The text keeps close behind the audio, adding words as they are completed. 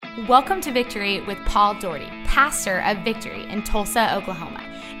Welcome to Victory with Paul Doherty, pastor of Victory in Tulsa, Oklahoma.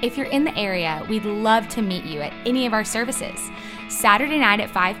 If you're in the area, we'd love to meet you at any of our services. Saturday night at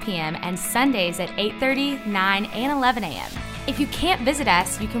 5 p.m. and Sundays at 8:30, 9, and 11 a.m. If you can't visit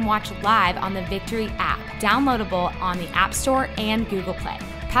us, you can watch live on the Victory app, downloadable on the App Store and Google Play.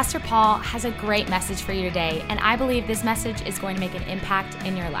 Pastor Paul has a great message for you today, and I believe this message is going to make an impact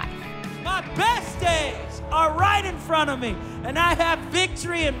in your life. My best days are right in front of me, and I have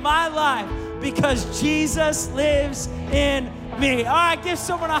victory in my life because Jesus lives in me. All right, give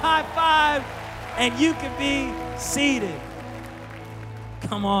someone a high five, and you can be seated.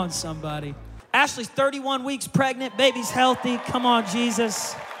 Come on, somebody. Ashley's 31 weeks pregnant. Baby's healthy. Come on,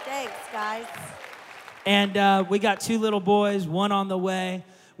 Jesus. Thanks, guys. And we got 2 little boys, 1 on the way.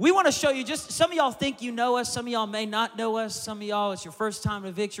 We want to show you just, some of y'all think you know us. Some of y'all may not know us. Some of y'all, it's your first time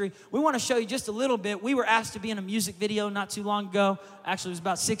to Victory. We want to show you just a little bit. We were asked to be in a music video not too long ago. Actually, it was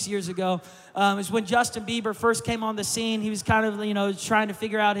about 6 years ago. It was when Justin Bieber first came on the scene. He was kind of, trying to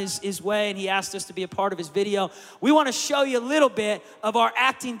figure out his way, and he asked us to be a part of his video. We want to show you a little bit of our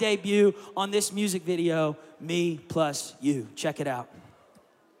acting debut on this music video, Me Plus You. Check it out.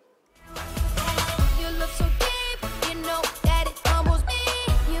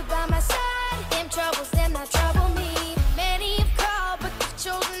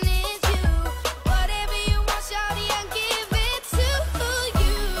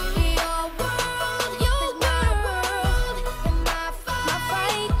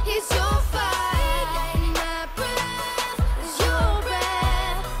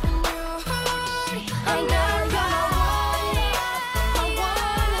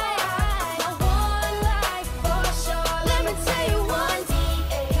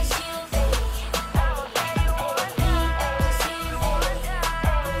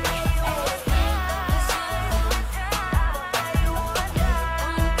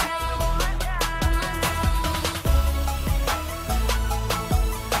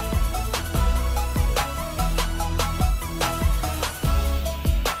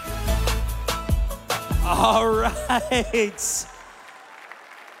 All right.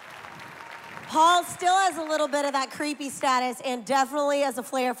 Paul still has a little bit of that creepy status and definitely has a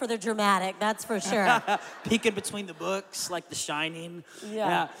flair for the dramatic, that's for sure. Peeking between the books like The Shining.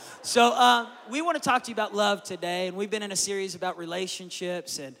 Yeah. So we want to talk to you about love today, and we've been in a series about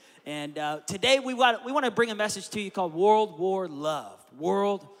relationships, and today we want to bring a message to you called World War Love.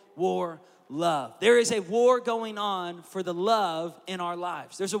 World War Love. There is a war going on for the love in our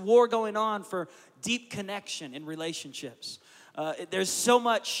lives. There's a war going on for deep connection in relationships. There's so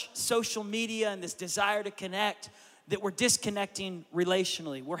much social media and this desire to connect that we're disconnecting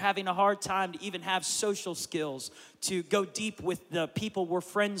relationally. We're having a hard time to even have social skills to go deep with the people we're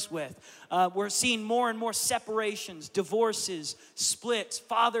friends with. We're seeing more and more separations, divorces, splits,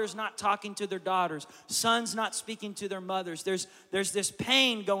 fathers not talking to their daughters, sons not speaking to their mothers. There's this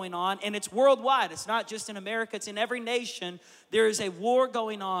pain going on, and it's worldwide. It's not just in America, it's in every nation. There is a war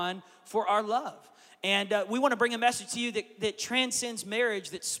going on for our love. And we want to bring a message to you that transcends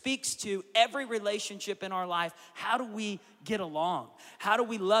marriage, that speaks to every relationship in our life. How do we get along? How do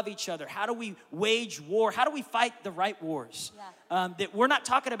we love each other? How do we wage war? How do we fight the right wars? Yeah. That we're not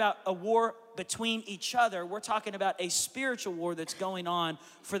talking about a war between each other. We're talking about a spiritual war that's going on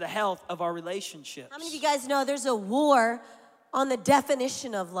for the health of our relationships. How many of you guys know there's a war on the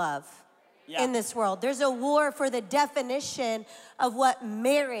definition of love? Yeah. In this world. There's a war for the definition of what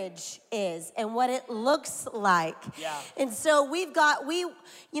marriage is and what it looks like. Yeah. And so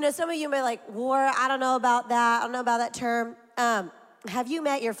some of you may be like, war, I don't know about that. I don't know about that term. Have you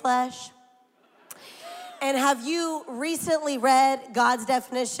met your flesh? And have you recently read God's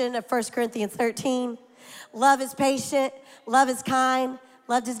definition of 1 Corinthians 13? Love is patient, love is kind,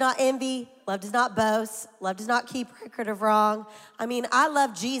 love does not envy, love does not boast, love does not keep record of wrong. I mean, I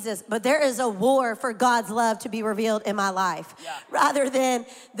love Jesus, but there is a war for God's love to be revealed in my life, rather than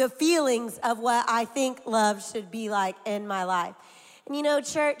the feelings of what I think love should be like in my life. And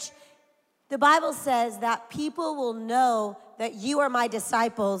church, the Bible says that people will know that you are my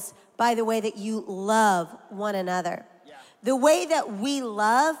disciples by the way that you love one another. Yeah. The way that we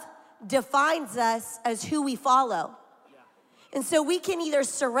love defines us as who we follow. And so we can either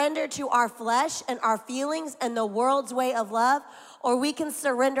surrender to our flesh and our feelings and the world's way of love, or we can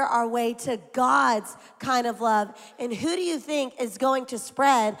surrender our way to God's kind of love. And who do you think is going to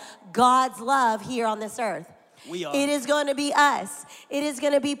spread God's love here on this earth? We are. It is going to be us. It is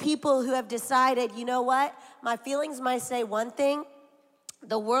going to be people who have decided, you know what? My feelings might say one thing,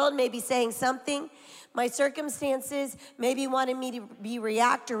 The world may be saying something. My circumstances may be wanting me to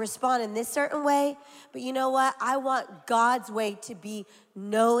react or respond in this certain way. But you know what? I want God's way to be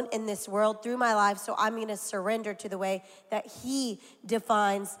known in this world through my life. So I'm going to surrender to the way that he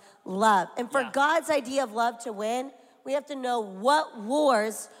defines love. And for God's idea of love to win, we have to know what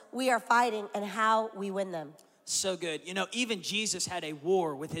wars we are fighting and how we win them. So good. You know, even Jesus had a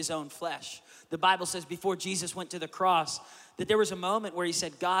war with his own flesh. The Bible says before Jesus went to the cross that there was a moment where he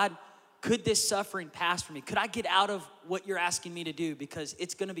said, God, could this suffering pass for me? Could I get out of what you're asking me to do? Because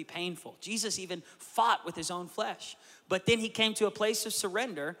it's going to be painful. Jesus even fought with his own flesh. But then he came to a place of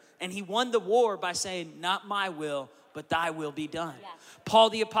surrender, and he won the war by saying, not my will, but thy will be done. Yeah. Paul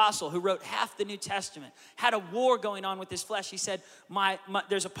the Apostle, who wrote half the New Testament, had a war going on with his flesh. He said,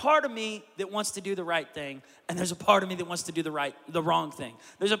 there's a part of me that wants to do the right thing, and there's a part of me that wants to do the wrong thing.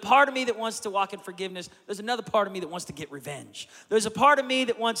 There's a part of me that wants to walk in forgiveness. There's another part of me that wants to get revenge. There's a part of me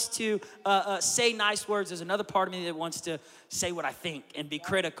that wants to say nice words. There's another part of me that wants to say what I think and be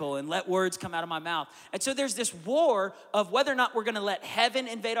critical and let words come out of my mouth. And so there's this war of whether or not we're going to let heaven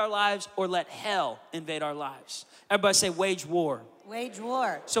invade our lives or let hell invade our lives. Everybody say wage war. Wage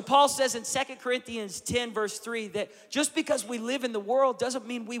war. So Paul says in 2 Corinthians 10 verse 3 that just because we live in the world doesn't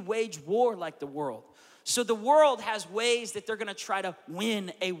mean we wage war like the world. So the world has ways that they're going to try to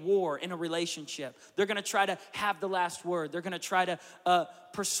win a war in a relationship. They're going to try to have the last word. They're going to try to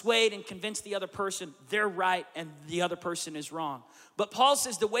persuade and convince the other person they're right and the other person is wrong. But Paul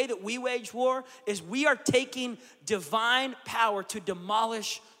says the way that we wage war is we are taking divine power to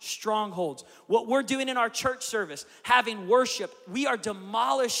demolish strongholds. What we're doing in our church service, having worship, we are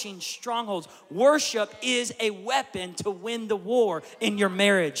demolishing strongholds. Worship is a weapon to win the war in your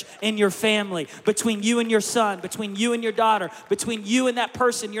marriage, in your family, between you and your son, between you and your daughter, between you and that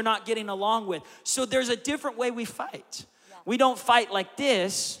person you're not getting along with. So there's a different way we fight. We don't fight like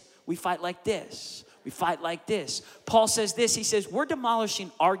this, we fight like this. We fight like this. Paul says this, he says, we're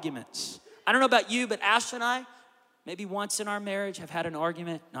demolishing arguments. I don't know about you, but Ashley and I, maybe once in our marriage, have had an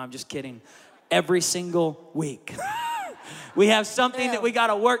argument. No, I'm just kidding. Every single week. We have something that we got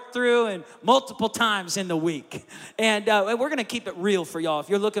to work through and multiple times in the week. And we're going to keep it real for y'all. If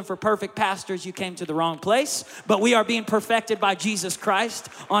you're looking for perfect pastors, you came to the wrong place. But we are being perfected by Jesus Christ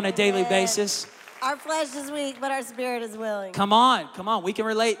on a daily basis. Our flesh is weak, but our spirit is willing. Come on. We can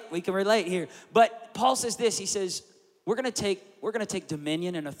relate here. But Paul says this, he says, we're going to take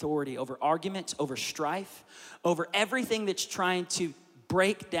dominion and authority over arguments, over strife, over everything that's trying to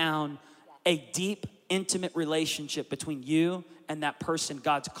break down a deep, intimate relationship between you and that person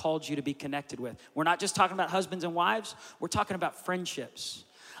God's called you to be connected with. We're not just talking about husbands and wives, we're talking about friendships.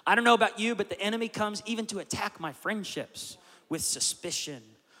 I don't know about you, but the enemy comes even to attack my friendships with suspicion,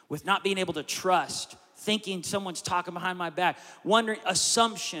 with not being able to trust, thinking someone's talking behind my back, wondering,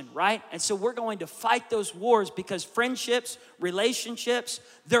 assumption, right? And so we're going to fight those wars because friendships, relationships,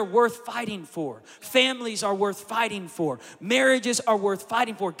 they're worth fighting for. Families are worth fighting for. Marriages are worth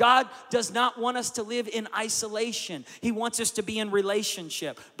fighting for. God does not want us to live in isolation. He wants us to be in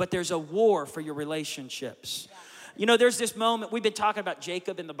relationship, but there's a war for your relationships. You know, there's this moment, we've been talking about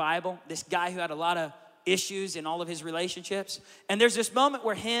Jacob in the Bible, this guy who had a lot of issues in all of his relationships. And there's this moment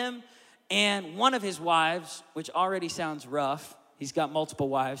where him and one of his wives, which already sounds rough, he's got multiple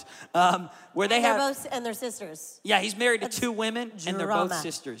wives, where they have both, and their sisters. Yeah, he's married to two women, and they're both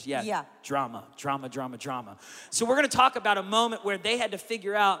sisters. Yeah. Drama. So we're going to talk about a moment where they had to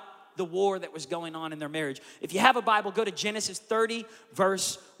figure out the war that was going on in their marriage. If you have a Bible, go to Genesis 30,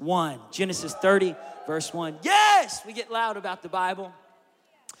 verse 1. Genesis 30, verse 1. Yes! We get loud about the Bible.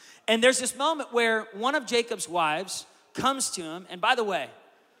 And there's this moment where one of Jacob's wives comes to him. And by the way,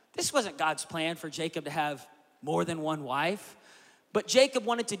 this wasn't God's plan for Jacob to have more than one wife. But Jacob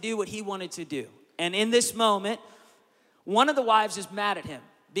wanted to do what he wanted to do. And in this moment, one of the wives is mad at him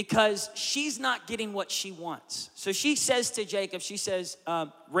because she's not getting what she wants. So she says to Jacob,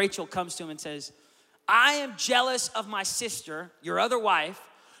 Rachel comes to him and says, I am jealous of my sister, your other wife,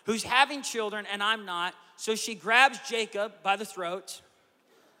 who's having children and I'm not. So she grabs Jacob by the throat.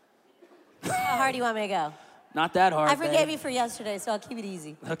 How hard do you want me to go? Not that hard. I forgave you for yesterday, so I'll keep it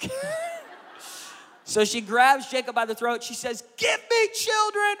easy. Okay. So she grabs Jacob by the throat. She says, give me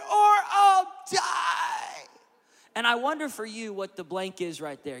children or I'll die. And I wonder for you what the blank is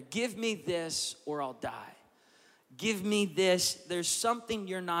right there. Give me this or I'll die. Give me this. There's something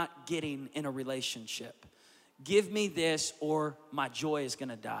you're not getting in a relationship. Give me this or my joy is going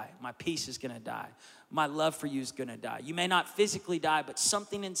to die. My peace is going to die. My love for you is going to die. You may not physically die, but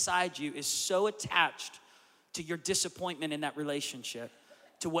something inside you is so attached to your disappointment in that relationship,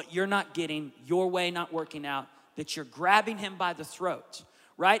 to what you're not getting, your way not working out, that you're grabbing him by the throat.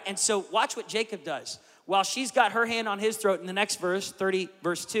 right? And so watch what Jacob does. While she's got her hand on his throat in the next verse, 30,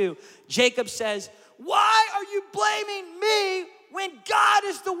 verse 2, Jacob says, why are you blaming me when God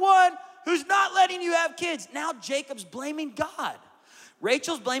is the one who's not letting you have kids? Now Jacob's blaming God.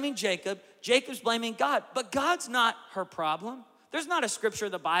 Rachel's blaming Jacob. Jacob's blaming God. But God's not her problem. There's not a scripture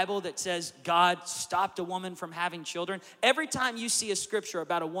in the Bible that says God stopped a woman from having children. Every time you see a scripture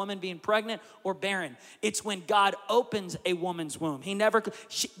about a woman being pregnant or barren, it's when God opens a woman's womb.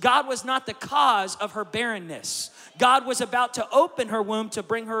 God was not the cause of her barrenness. God was about to open her womb to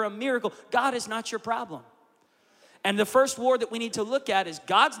bring her a miracle. God is not your problem. And the first war that we need to look at is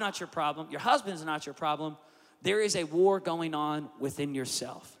God's not your problem. Your husband's not your problem. There is a war going on within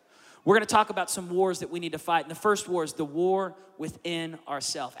yourself. We're going to talk about some wars that we need to fight. And the first war is the war within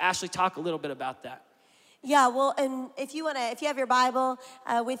ourselves. Ashley, talk a little bit about that. Yeah, well, and if you have your Bible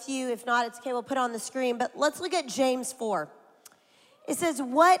with you, if not, it's okay, we'll put it on the screen. But let's look at James 4. It says,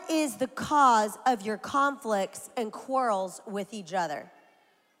 what is the cause of your conflicts and quarrels with each other?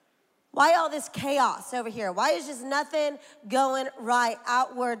 Why all this chaos over here? Why is just nothing going right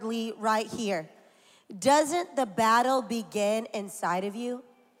outwardly right here? Doesn't the battle begin inside of you?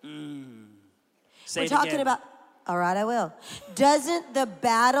 Say We're it talking again. about, all right, I will. Doesn't the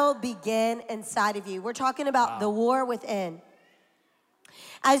battle begin inside of you? We're talking about the war within.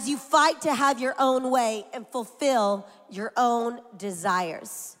 As you fight to have your own way and fulfill your own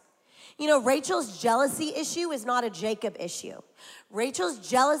desires. You know, Rachel's jealousy issue is not a Jacob issue. Rachel's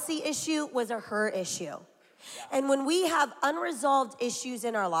jealousy issue was a her issue. And when we have unresolved issues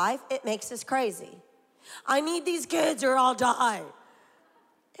in our life, it makes us crazy. I need these kids or I'll die.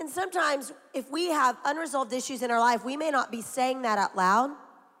 And sometimes if we have unresolved issues in our life, we may not be saying that out loud,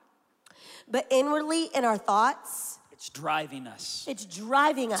 but inwardly in our thoughts, it's driving us. It's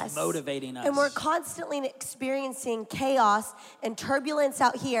driving us. It's motivating us. And we're constantly experiencing chaos and turbulence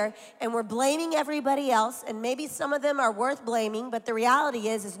out here, and we're blaming everybody else, and maybe some of them are worth blaming, but the reality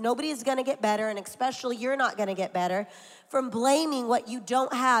is nobody's gonna get better, and especially you're not gonna get better from blaming what you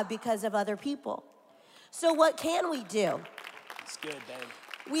don't have because of other people. So what can we do? It's good, babe.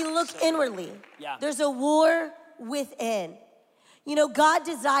 We look inwardly. Yeah. There's a war within. You know, God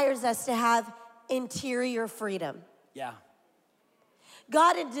desires us to have interior freedom. Yeah.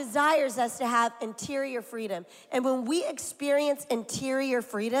 God desires us to have interior freedom. And when we experience interior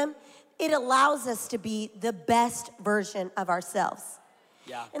freedom, it allows us to be the best version of ourselves.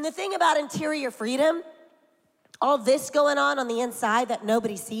 Yeah. And the thing about interior freedom, all this going on the inside that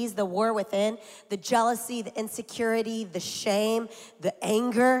nobody sees, the war within, the jealousy, the insecurity, the shame, the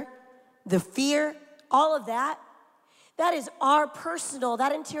anger, the fear, all of that, that is our personal,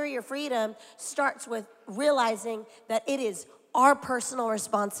 that interior freedom starts with realizing that it is our personal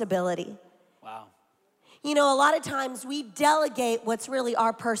responsibility. Wow. You know, a lot of times we delegate what's really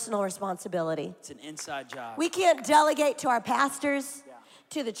our personal responsibility. It's an inside job. We can't delegate to our pastors,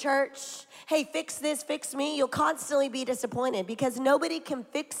 to the church. Hey, fix this, fix me. You'll constantly be disappointed because nobody can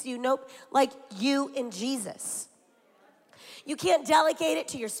fix you like you in Jesus. You can't delegate it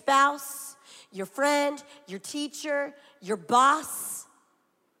to your spouse, your friend, your teacher, your boss.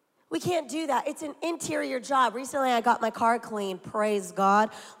 We can't do that. It's an interior job. Recently, I got my car cleaned. Praise God.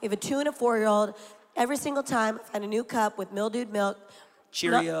 We have a 2- and a 4-year-old. Every single time, I find a new cup with mildewed milk.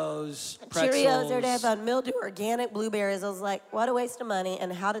 Cheerios, pretzels. Cheerios, every day I found mildew, organic blueberries. I was like, what a waste of money,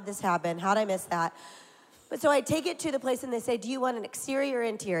 and how did this happen? How did I miss that? But so I take it to the place, and they say, do you want an exterior or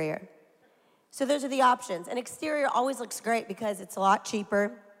interior? So those are the options. And exterior always looks great because it's a lot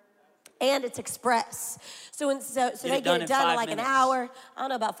cheaper, and it's express. So they get it done in like an hour. I don't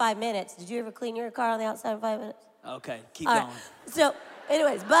know, about 5 minutes. Did you ever clean your car on the outside in 5 minutes? Okay, keep going. Right. So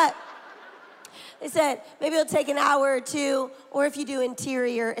anyways, but they said maybe it'll take an hour or two, or if you do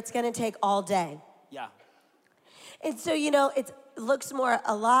interior, it's gonna take all day. Yeah. And so, you know, it looks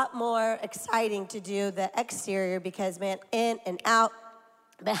a lot more exciting to do the exterior because, man, in and out.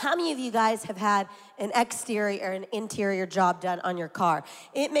 But how many of you guys have had an exterior or an interior job done on your car?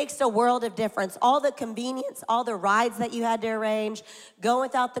 It makes a world of difference. All the convenience, all the rides that you had to arrange, going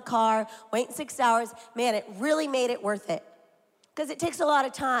without the car, waiting 6 hours, man, it really made it worth it. Because it takes a lot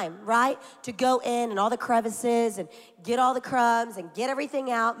of time, right? To go in and all the crevices and get all the crumbs and get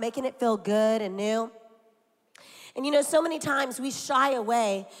everything out, making it feel good and new. And you know, so many times we shy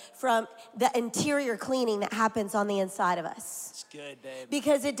away from the interior cleaning that happens on the inside of us. It's good, babe.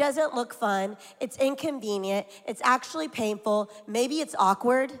 Because it doesn't look fun, it's inconvenient, it's actually painful, maybe it's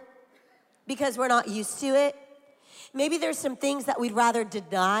awkward because we're not used to it. Maybe there's some things that we'd rather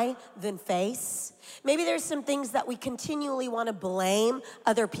deny than face. Maybe there's some things that we continually want to blame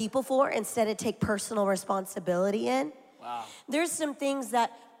other people for instead of take personal responsibility in. Wow. There's some things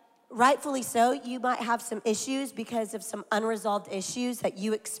that, rightfully so, you might have some issues because of some unresolved issues that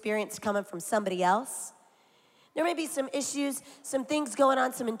you experienced coming from somebody else. There may be some issues, some things going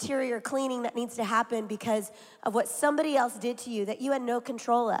on, some interior cleaning that needs to happen because of what somebody else did to you that you had no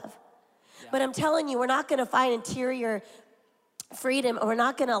control of. Yeah. But I'm telling you, we're not gonna find interior freedom, or we're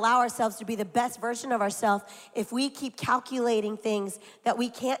not gonna allow ourselves to be the best version of ourselves if we keep calculating things that we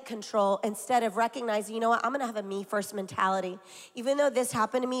can't control instead of recognizing, you know what, I'm gonna have a me first mentality. Even though this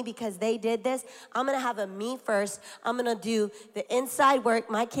happened to me because they did this, I'm gonna have a me first. I'm gonna do the inside work.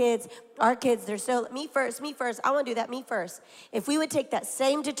 My kids, our kids, they're so me first, I wanna do that, me first. If we would take that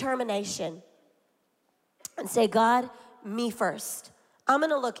same determination and say, God, me first. I'm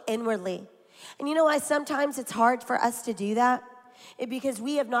gonna look inwardly. And you know why sometimes it's hard for us to do that? Because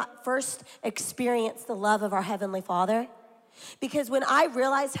we have not first experienced the love of our Heavenly Father. Because when I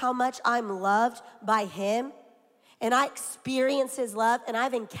realize how much I'm loved by Him, and I experience His love, and I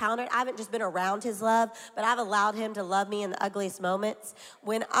haven't just been around His love, but I've allowed Him to love me in the ugliest moments.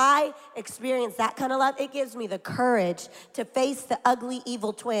 When I experience that kind of love, it gives me the courage to face the ugly,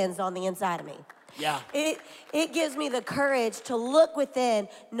 evil twins on the inside of me. Yeah. It gives me the courage to look within,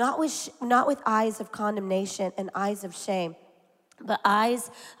 not with eyes of condemnation and eyes of shame, but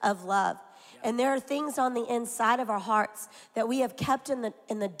eyes of love. Yeah. And there are things on the inside of our hearts that we have kept in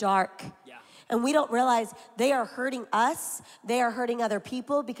the dark. Yeah. And we don't realize they are hurting us, they are hurting other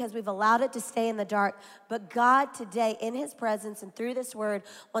people because we've allowed it to stay in the dark. But God today, in His presence and through this word,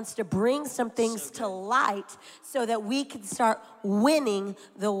 wants to bring some things to light so that we can start winning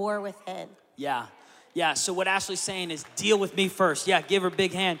the war within. Yeah. Yeah. So what Ashley's saying is deal with me first. Yeah. Give her a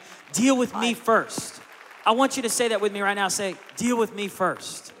big hand. Deal with me first. I want you to say that with me right now. Say, deal with me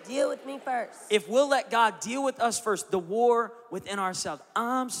first. Deal with me first. If we'll let God deal with us first, the war within ourselves.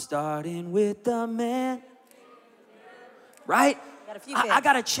 I'm starting with the man. Right? I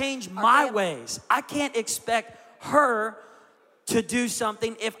got to change my ways. I can't expect her to do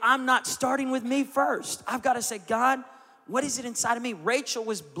something if I'm not starting with me first. I've got to say, God, what is it inside of me? Rachel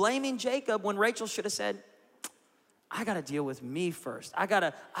was blaming Jacob when Rachel should have said, I got to deal with me first. I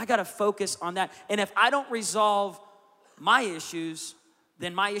got to focus on that. And if I don't resolve my issues,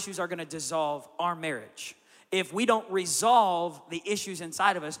 then my issues are going to dissolve our marriage. If we don't resolve the issues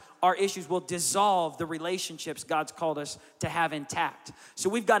inside of us, our issues will dissolve the relationships God's called us to have intact. So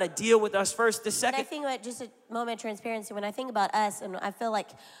we've got to deal with us first. The second, I think about just a moment of transparency. When I think about us, and I feel like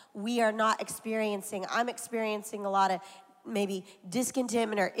I'm experiencing a lot of maybe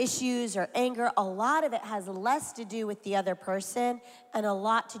discontentment or issues or anger. A lot of it has less to do with the other person and a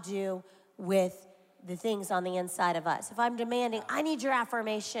lot to do with the things on the inside of us. If I'm demanding, I need your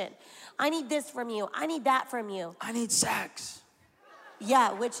affirmation. I need this from you. I need that from you. I need sex.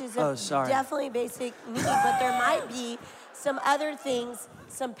 Yeah, which is definitely basic need, but there might be some other things,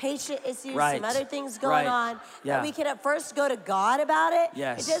 some patient issues, some other things going on that we can at first go to God about it.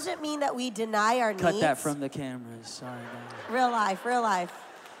 Yes. It doesn't mean that we deny our needs. Cut that from the cameras. Sorry, guys. Real life.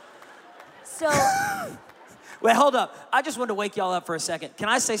 So. Wait, hold up. I just wanted to wake y'all up for a second. Can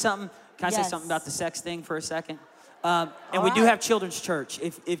I say something? Can I say something about the sex thing for a second? And we do have children's church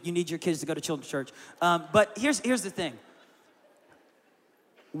if you need your kids to go to children's church. But here's the thing.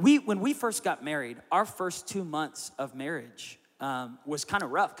 When we first got married, our first 2 months of marriage was kind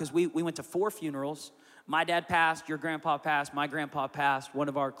of rough because we went to 4 funerals. My dad passed, your grandpa passed, my grandpa passed, one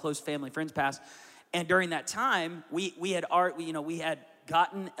of our close family friends passed. And during that time, we had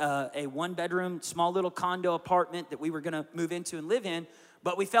gotten a 1-bedroom, small little condo apartment that we were going to move into and live in.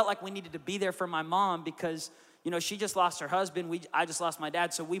 But we felt like we needed to be there for my mom because, she just lost her husband. I just lost my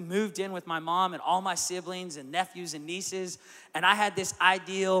dad. So we moved in with my mom and all my siblings and nephews and nieces. And I had this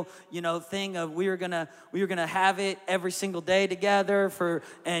ideal, thing of we were gonna have it every single day together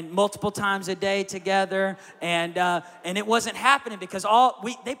and multiple times a day together. And it wasn't happening because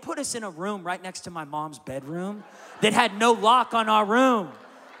they put us in a room right next to my mom's bedroom that had no lock on our room.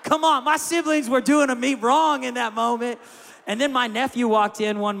 Come on, my siblings were doing me wrong in that moment. And then my nephew walked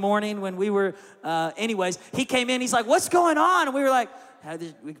in one morning when we were, he came in, he's like, what's going on? And we were like,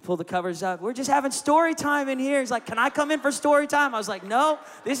 we pulled the covers up. We're just having story time in here. He's like, can I come in for story time? I was like, no,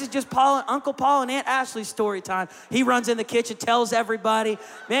 this is just Uncle Paul and Aunt Ashley's story time. He runs in the kitchen, tells everybody.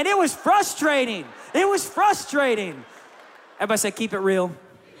 Man, it was frustrating. Everybody said, keep it real.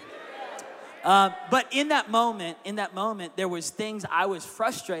 But in that moment, there was things I was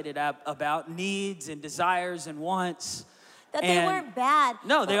frustrated about, needs and desires and wants. That they weren't bad.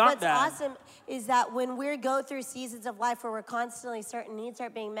 No, they aren't bad. What's awesome is that when we go through seasons of life where we're constantly, certain needs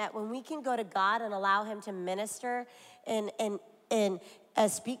aren't being met, when we can go to God and allow Him to minister and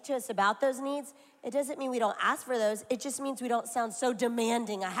speak to us about those needs, it doesn't mean we don't ask for those. It just means we don't sound so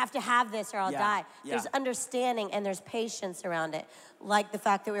demanding. I have to have this or I'll die. Yeah. There's understanding and there's patience around it, like the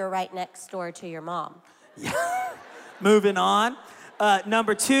fact that we were right next door to your mom. Yeah. Moving on.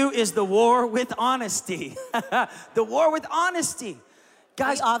 Number 2 is the war with honesty. The war with honesty.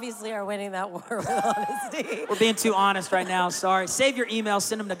 Guys, we obviously are winning that war with honesty. We're being too honest right now. Sorry. Save your email.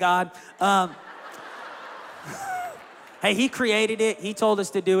 Send them to God. Hey, he created it. He told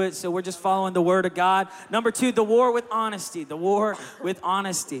us to do it, so we're just following the word of God. Number 2, the war with honesty. The war with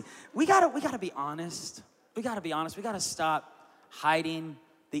honesty. We gotta be honest. We gotta be honest. We gotta stop hiding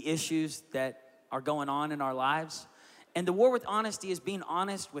the issues that are going on in our lives. And the war with honesty is being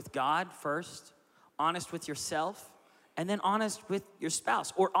honest with God first, honest with yourself, and then honest with your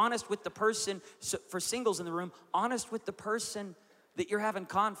spouse, or honest with the person, for singles in the room, honest with the person that you're having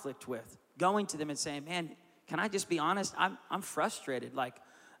conflict with. Going to them and saying, man, can I just be honest? I'm frustrated. Like,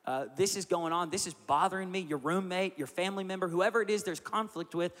 this is going on. This is bothering me. Your roommate, your family member, whoever it is there's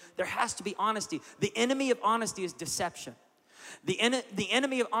conflict with, there has to be honesty. The enemy of honesty is deception. The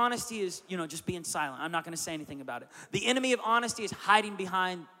enemy of honesty is, just being silent. I'm not going to say anything about it. The enemy of honesty is hiding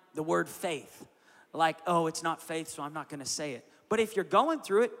behind the word faith. Like, oh, it's not faith, so I'm not going to say it. But if you're going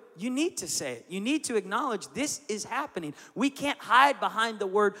through it, you need to say it. You need to acknowledge this is happening. We can't hide behind the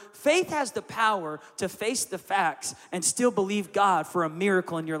word. Faith has the power to face the facts and still believe God for a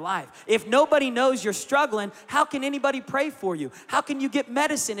miracle in your life. If nobody knows you're struggling, how can anybody pray for you? How can you get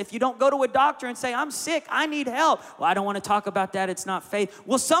medicine if you don't go to a doctor and say, I'm sick, I need help? Well, I don't want to talk about that. It's not faith.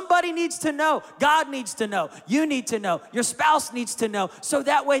 Well, somebody needs to know. God needs to know. You need to know. Your spouse needs to know. So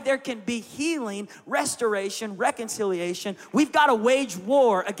that way there can be healing, restoration, reconciliation. We've got to wage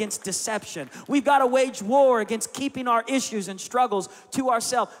war against deception. We've got to wage war against keeping our issues and struggles to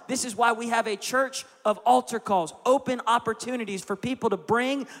ourselves. This is why we have a church of altar calls, open opportunities for people to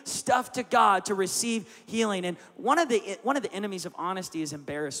bring stuff to God to receive healing. And one of the enemies of honesty is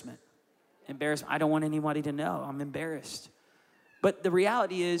embarrassment. Embarrassment. I don't want anybody to know. I'm embarrassed. But the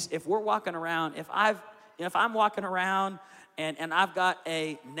reality is, if we're walking around, if I'm walking around and I've got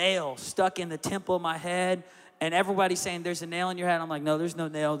a nail stuck in the temple of my head, and everybody's saying, there's a nail in your head. I'm like, no, there's no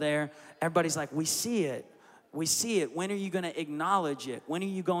nail there. Everybody's like, we see it. We see it. When are you going to acknowledge it? When are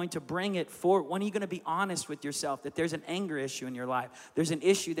you going to bring it forward? When are you going to be honest with yourself that there's an anger issue in your life? There's an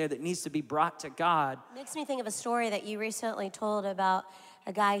issue there that needs to be brought to God. Makes me think of a story that you recently told about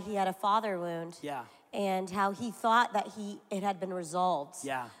a guy, he had a father wound. Yeah. And how he thought that it had been resolved.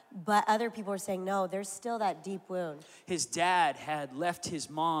 Yeah. But other people were saying, no, there's still that deep wound. His dad had left his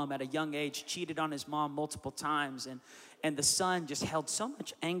mom at a young age, cheated on his mom multiple times, and the son just held so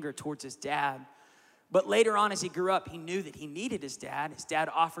much anger towards his dad. But later on, as he grew up, he knew that he needed his dad. His dad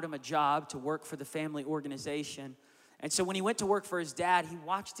offered him a job to work for the family organization. And so when he went to work for his dad, he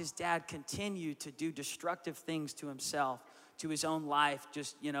watched his dad continue to do destructive things to himself, to his own life,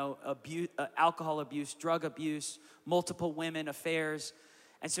 just, abuse, alcohol abuse, drug abuse, multiple women affairs.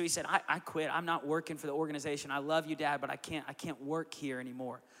 And so he said, I quit. I'm not working for the organization. I love you, Dad, but I can't work here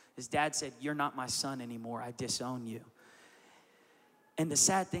anymore. His dad said, you're not my son anymore. I disown you. And the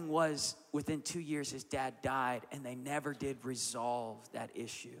sad thing was, within 2 years, his dad died, and they never did resolve that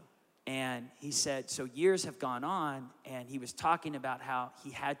issue. And he said, so years have gone on, and he was talking about how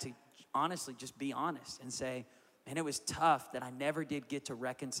he had to honestly just be honest and say, and it was tough that I never did get to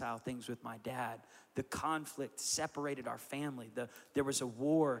reconcile things with my dad. The conflict separated our family. There was a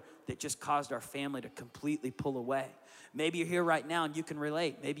war that just caused our family to completely pull away. Maybe you're here right now and you can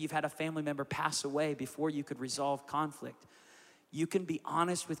relate. Maybe you've had a family member pass away before you could resolve conflict. You can be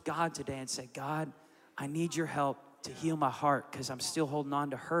honest with God today and say, God, I need your help to heal my heart because I'm still holding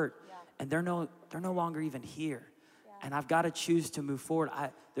on to hurt. Yeah. And they're no longer even here. Yeah. And I've got to choose to move forward.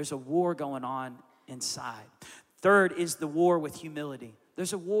 There's a war going on inside. Third is the war with humility.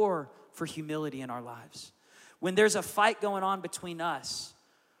 There's a war for humility in our lives. When there's a fight going on between us,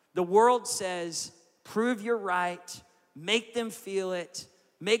 the world says, prove you're right, make them feel it,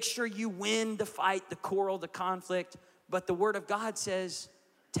 make sure you win the fight, the quarrel, the conflict. But the word of God says,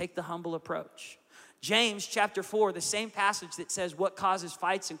 take the humble approach. James chapter 4, the same passage that says what causes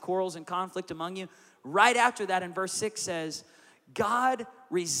fights and quarrels and conflict among you, right after that in verse 6 says, God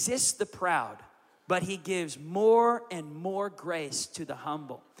resists the proud, but he gives more and more grace to the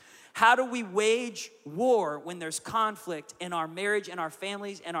humble. How do we wage war when there's conflict in our marriage, in our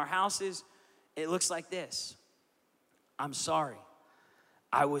families, in our houses? It looks like this. I'm sorry.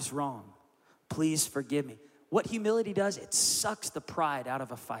 I was wrong. Please forgive me. What humility does, it sucks the pride out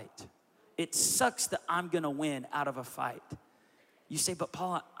of a fight. It sucks the I'm going to win out of a fight. You say, but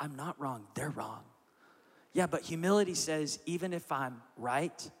Paul, I'm not wrong. They're wrong. Yeah, but humility says, even if I'm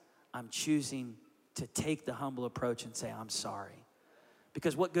right, I'm choosing to take the humble approach and say, I'm sorry.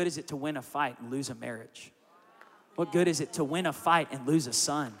 Because what good is it to win a fight and lose a marriage? What good is it to win a fight and lose a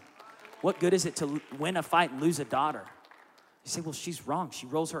son? What good is it to win a fight and lose a daughter? You say, well, she's wrong. She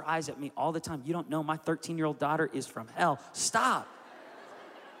rolls her eyes at me all the time. You don't know my 13-year-old daughter is from hell. Stop.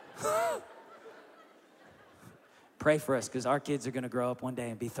 Pray for us, because our kids are going to grow up one day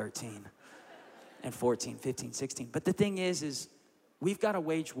and be 13 and 14, 15, 16. But the thing is we've got to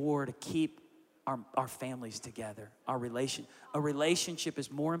wage war to keep our families together. A relationship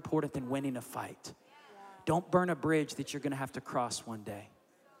is more important than winning a fight. Don't burn a bridge that you're going to have to cross one day.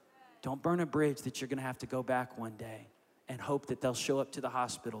 Don't burn a bridge that you're going to have to go back one day and hope that they'll show up to the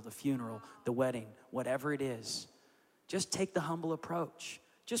hospital, the funeral, the wedding, whatever it is. Just take the humble approach.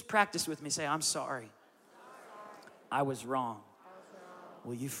 Just practice with me. Say, I'm sorry. I was wrong.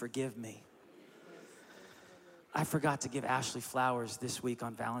 Will you forgive me? I forgot to give Ashley flowers this week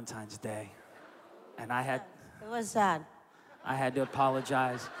on Valentine's Day. And I had... It was sad. I had to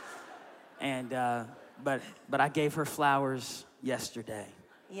apologize. And, but I gave her flowers yesterday.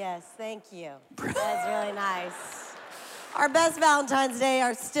 Yes, thank you. That's really nice. Our best Valentine's Day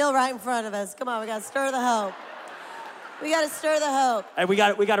are still right in front of us. Come on, we got to stir the hope. We got to stir the hope. And we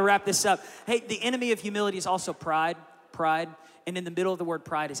got to wrap this up. Hey, the enemy of humility is also pride. And in the middle of the word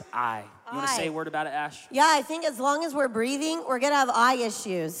pride is I. You want to say a word about it, Ash? Yeah, I think as long as we're breathing, we're going to have I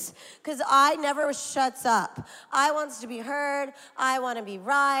issues. Because I never shuts up. I wants to be heard. I want to be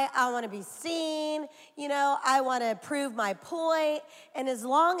right. I want to be seen. You know, I want to prove my point. And as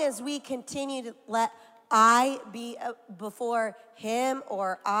long as we continue to let I be before him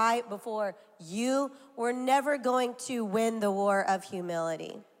or I before you, we're never going to win the war of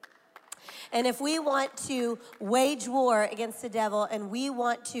humility. And if we want to wage war against the devil and we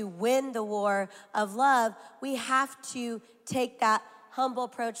want to win the war of love, we have to take that humble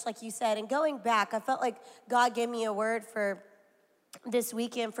approach, like you said. And going back, I felt like God gave me a word for this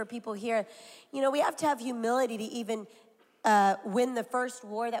weekend for people here. You know, we have to have humility to even win the first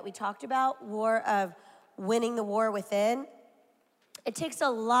war that we talked about, war of winning the war within. It takes a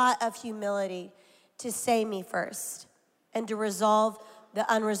lot of humility to say me first and to resolve the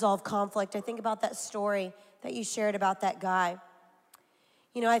unresolved conflict. I think about that story that you shared about that guy.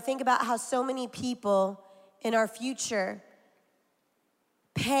 You know, I think about how so many people in our future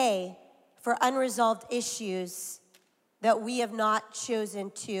pay for unresolved issues that we have not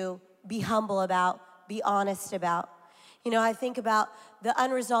chosen to be humble about, be honest about. You know, I think about the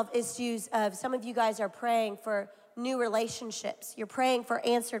unresolved issues of some of you guys are praying for new relationships. You're praying for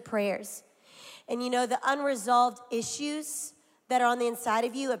answered prayers. And you know, the unresolved issues that are on the inside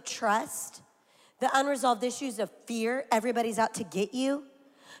of you of trust, the unresolved issues of fear, everybody's out to get you,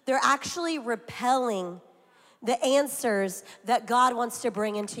 they're actually repelling the answers that God wants to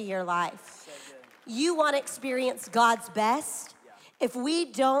bring into your life. You want to experience God's best. If we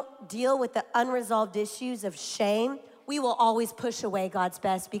don't deal with the unresolved issues of shame, we will always push away God's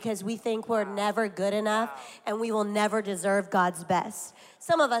best because we think we're never good enough and we will never deserve God's best.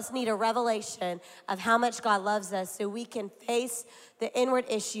 Some of us need a revelation of how much God loves us so we can face the inward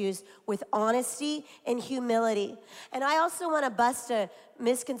issues with honesty and humility. And I also want to bust a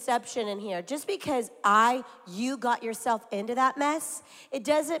misconception in here. Just because you got yourself into that mess, it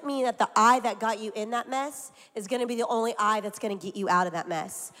doesn't mean that the I that got you in that mess is going to be the only I that's going to get you out of that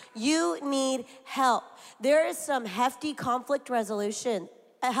mess. You need help. There is some hefty conflict resolution,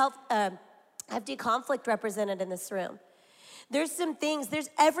 hefty conflict represented in this room. There's some things,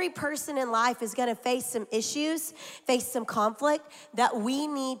 every person in life is gonna face some issues, face some conflict that we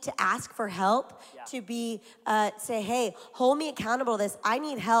need to ask for help to be, say, hey, hold me accountable to this. I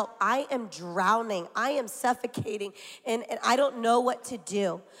need help. I am drowning. I am suffocating and I don't know what to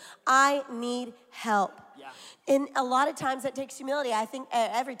do. I need help. And a lot of times that takes humility. I think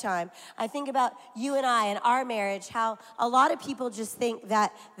every time. I think about you and I and our marriage, how a lot of people just think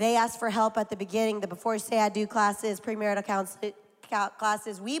that they ask for help at the beginning, the before say I do classes, premarital counseling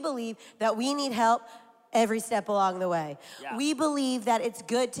classes. We believe that we need help every step along the way. Yeah. We believe that it's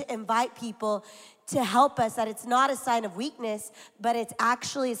good to invite people to help us, that it's not a sign of weakness, but it's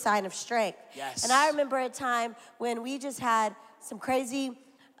actually a sign of strength. Yes. And I remember a time when we just had some crazy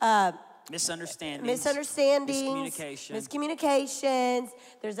Misunderstandings, miscommunications.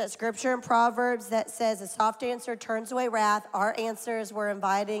 There's that scripture in Proverbs that says a soft answer turns away wrath. Our answers were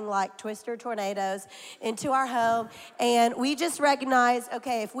inviting like twister tornadoes into our home. And we just recognize,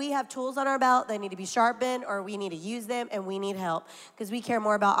 okay, if we have tools on our belt, they need to be sharpened or we need to use them and we need help because we care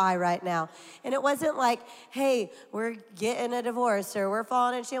more about I right now. And it wasn't like, hey, we're getting a divorce or we're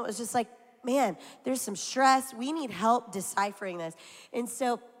falling in shame. It was just like, man, there's some stress. We need help deciphering this. And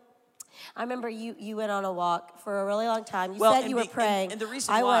so I remember you went on a walk for a really long time. You said you were praying. And the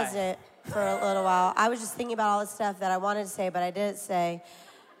reason I why. wasn't for a little while. I was just thinking about all the stuff that I wanted to say, but I didn't say.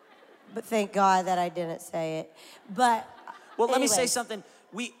 But thank God that I didn't say it. But well, let me say something.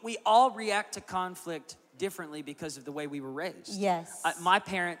 We all react to conflict differently because of the way we were raised. Yes. My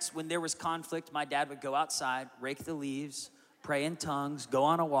parents, when there was conflict, my dad would go outside, rake the leaves, pray in tongues, go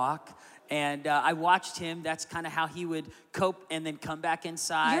on a walk. And I watched him. That's kind of how he would cope and then come back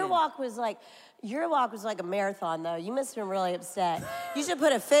inside. Your walk was like a marathon, though. You must have been really upset. You should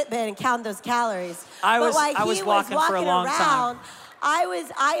put a Fitbit and count those calories. I was walking for a long time.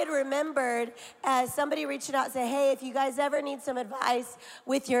 I had remembered somebody reaching out and say, hey, if you guys ever need some advice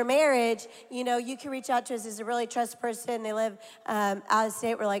with your marriage, you know, you can reach out to us. As a really trusted person. They live out of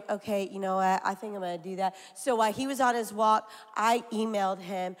state. We're like, okay, you know what? I think I'm going to do that. So while he was on his walk, I emailed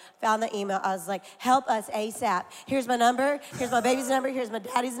him, found the email. I was like, help us ASAP. Here's my number. Here's my baby's number. Here's my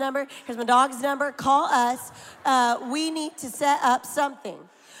daddy's number. Here's my dog's number. Call us. We need to set up something.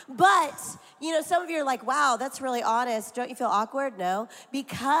 But, you know, some of you are like, wow, that's really honest. Don't you feel awkward? No,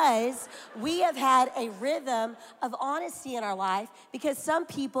 because we have had a rhythm of honesty in our life because some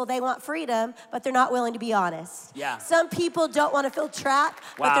people, they want freedom, but they're not willing to be honest. Yeah. Some people don't want to feel trapped,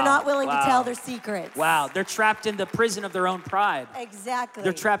 but they're not willing to tell their secrets. Wow, they're trapped in the prison of their own pride. Exactly.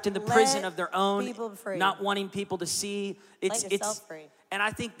 They're trapped in the prison of their own, people free. Not wanting people to see. Let yourself free. And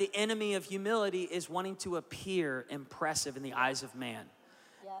I think the enemy of humility is wanting to appear impressive in the eyes of man.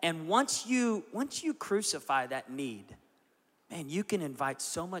 And once you crucify that need, man, you can invite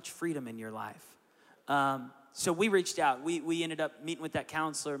so much freedom in your life. So we reached out. We ended up meeting with that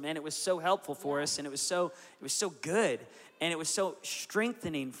counselor. Man, it was so helpful for us, and it was so good, and it was so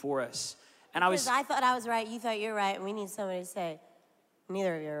strengthening for us. And I thought I was right, you thought you're right, and we need somebody to say,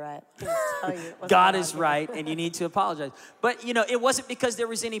 neither of you are right. God is right, and you need to apologize. But, you know, it wasn't because there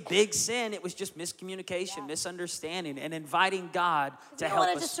was any big sin. It was just miscommunication, misunderstanding, and inviting God to help us. We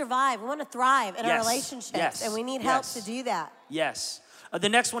want to just survive. We want to thrive in our relationships, and we need help to do that. Yes. The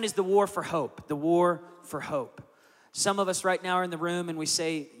next one is the war for hope. The war for hope. Some of us right now are in the room and we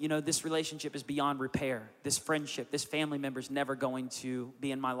say, you know, this relationship is beyond repair. This friendship, this family member is never going to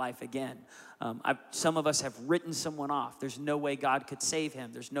be in my life again. Some of us have written someone off. There's no way God could save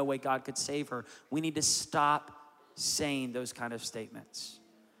him. There's no way God could save her. We need to stop saying those kind of statements.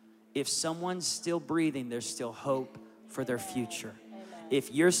 If someone's still breathing, there's still hope for their future.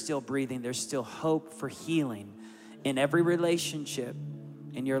 If you're still breathing, there's still hope for healing in every relationship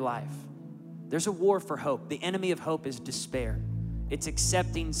in your life. There's a war for hope. The enemy of hope is despair. It's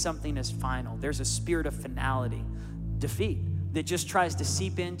accepting something as final. There's a spirit of finality, defeat, that just tries to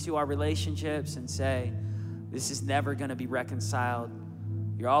seep into our relationships and say, this is never going to be reconciled.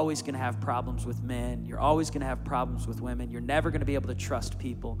 You're always going to have problems with men. You're always going to have problems with women. You're never going to be able to trust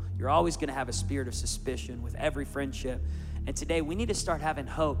people. You're always going to have a spirit of suspicion with every friendship. And today we need to start having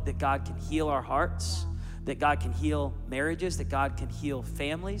hope that God can heal our hearts, that God can heal marriages, that God can heal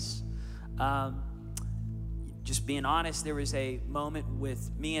families. Just being honest, there was a moment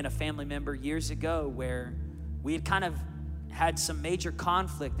with me and a family member years ago where we had kind of had some major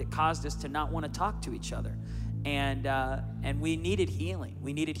conflict that caused us to not want to talk to each other. And we needed healing.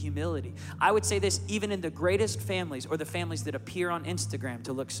 We needed humility. I would say this, even in the greatest families or the families that appear on Instagram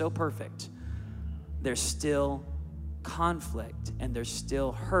to look so perfect, there's still conflict, and there's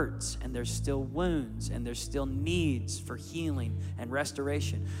still hurts, and there's still wounds, and there's still needs for healing and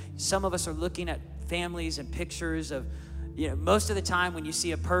restoration. Some of us are looking at families and pictures of, you know, most of the time when you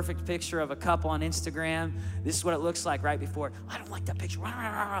see a perfect picture of a couple on Instagram, this is what it looks like right before. I don't like that picture.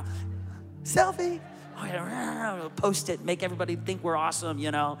 Selfie. Post it, make everybody think we're awesome, you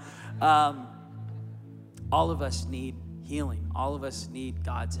know. All of us need healing. All of us need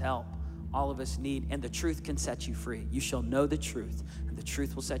God's help. All of us need, and the truth can set you free. You shall know the truth, and the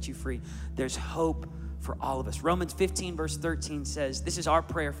truth will set you free. There's hope for all of us. Romans 15, verse 13 says, this is our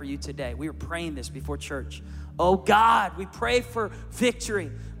prayer for you today. We were praying this before church. Oh God, we pray for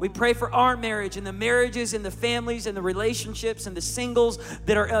victory. We pray for our marriage and the marriages and the families and the relationships and the singles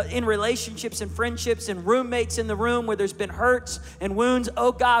that are in relationships and friendships and roommates in the room where there's been hurts and wounds.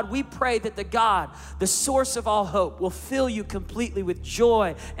 Oh God, we pray that the God, the source of all hope, will fill you completely with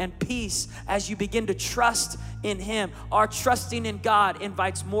joy and peace as you begin to trust in Him. Our trusting in God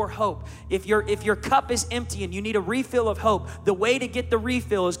invites more hope. If your cup is empty and you need a refill of hope, the way to get the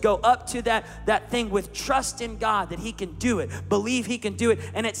refill is go up to that thing with trust trust in God that he can do it. Believe he can do it.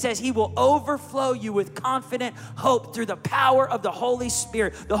 And it says he will overflow you with confident hope through the power of the Holy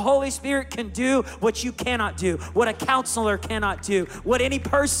Spirit. The Holy Spirit can do what you cannot do, what a counselor cannot do, what any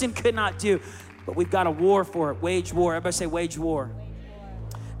person could not do. But we've got a war for it, wage war. Everybody say wage war.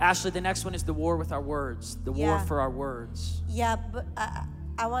 Ashley, the next one is the war with our words, the war for our words. Yeah, but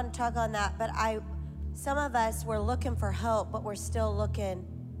I want to talk on that, but some of us, we're looking for hope, but we're still looking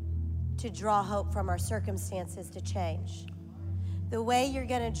to draw hope from our circumstances to change. The way you're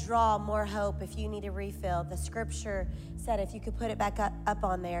going to draw more hope if you need a refill, the scripture said, if you could put it back up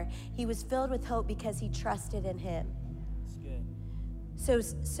on there, he was filled with hope because he trusted in him. That's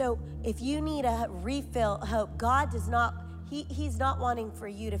good. So if you need a refill hope, God does not, he's not wanting for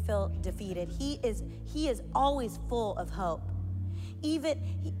you to feel defeated. He is always full of hope.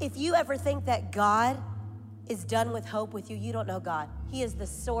 Even if you ever think that God is done with hope with you, you don't know God. He is the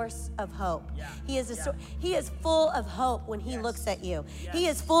source of hope. Yeah. He is full of hope when he looks at you. Yes. He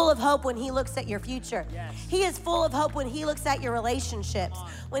is full of hope when he looks at your future. Yes. He is full of hope when he looks at your relationships,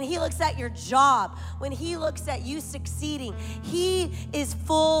 when he looks at your job, when he looks at you succeeding. He is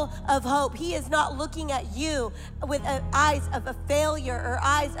full of hope. He is not looking at you with eyes of a failure or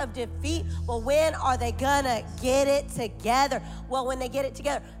eyes of defeat. Well, when are they gonna get it together? Well, when they get it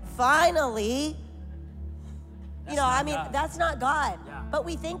together, finally. That's not God. Yeah. But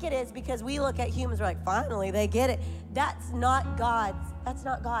we think it is because we look at humans, we're like, finally, they get it. That's not God. That's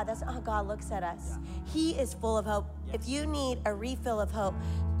not God. That's not how God looks at us. Yeah. He is full of hope. Yes. If you need a refill of hope,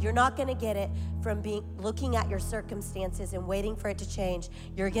 you're not going to get it from looking at your circumstances and waiting for it to change.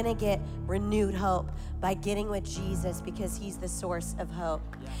 You're going to get renewed hope by getting with Jesus because he's the source of hope.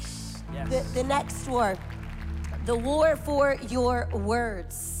 Yes. Yes. The next war, the war for your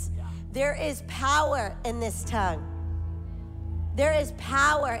words. There is power in this tongue. There is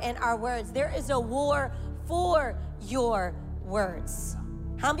power in our words. There is a war for your words.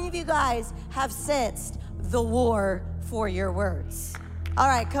 How many of you guys have sensed the war for your words? All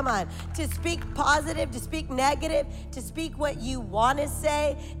right, come on. To speak positive, to speak negative, to speak what you want to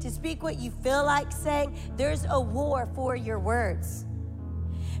say, to speak what you feel like saying, there's a war for your words.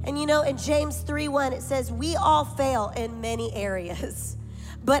 And in James 3:1, it says, we all fail in many areas,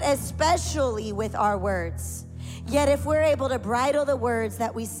 but especially with our words. Yet if we're able to bridle the words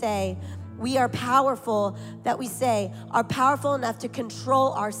that we say, we are powerful, that we say, are powerful enough to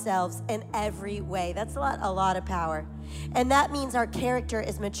control ourselves in every way. That's a lot of power. And that means our character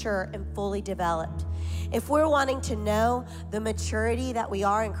is mature and fully developed. If we're wanting to know the maturity that we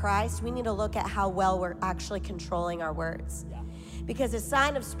are in Christ, we need to look at how well we're actually controlling our words. Yeah. Because a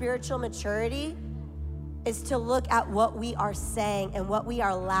sign of spiritual maturity is to look at what we are saying and what we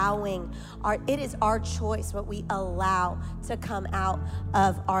are allowing. It is our choice what we allow to come out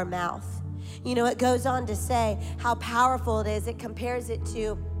of our mouth. It goes on to say how powerful it is. It compares it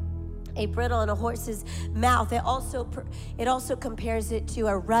to a bridle in a horse's mouth. It also compares it to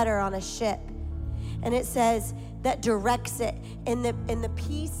a rudder on a ship. And it says that directs it in the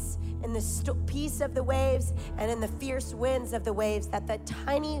peace, in the peace of the waves and in the fierce winds of the waves, that the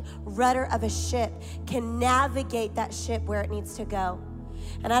tiny rudder of a ship can navigate that ship where it needs to go.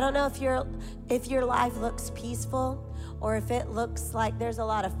 And I don't know if your life looks peaceful or if it looks like there's a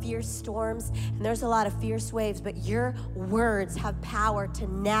lot of fierce storms and there's a lot of fierce waves, but your words have power to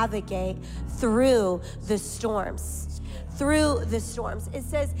navigate through the storms.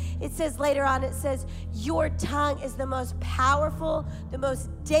 It says later on, it says, your tongue is the most powerful, the most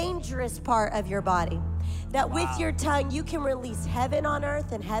dangerous part of your body. That with your tongue, you can release heaven on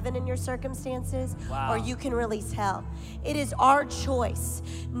earth and heaven in your circumstances, or you can release hell. It is our choice.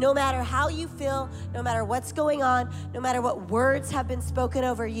 No matter how you feel, no matter what's going on, no matter what words have been spoken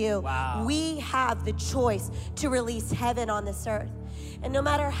over you, we have the choice to release heaven on this earth. And no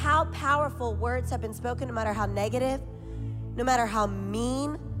matter how powerful words have been spoken, no matter how negative, no matter how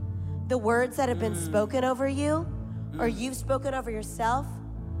mean the words that have been spoken over you or you've spoken over yourself,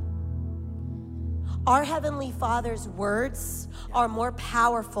 our Heavenly Father's words are more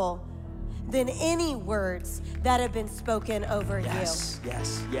powerful than any words that have been spoken over you. Yes.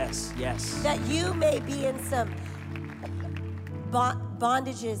 That you may be in some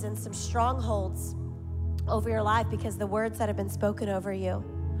bondages and some strongholds over your life because the words that have been spoken over you.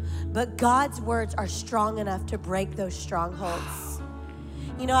 But God's words are strong enough to break those strongholds.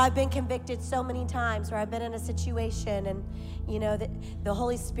 I've been convicted so many times where I've been in a situation and, the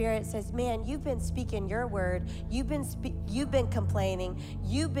Holy Spirit says, man, you've been speaking your word. You've been complaining.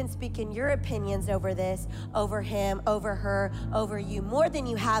 You've been speaking your opinions over this, over him, over her, over you, more than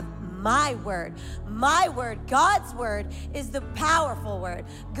you have my word. My word, God's word, is the powerful word.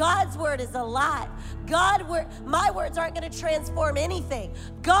 God's word is alive. My words aren't going to transform anything.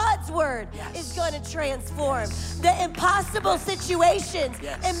 God's word is going to transform the impossible situations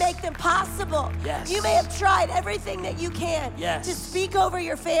and make them possible. You may have tried everything that you can to speak over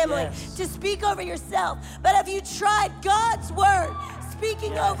your family, to speak over yourself, but have you tried God's word?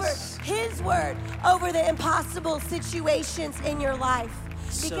 Speaking over his word, over the impossible situations in your life.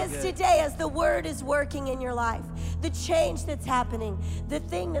 Because today, as the word is working in your life, the change that's happening, the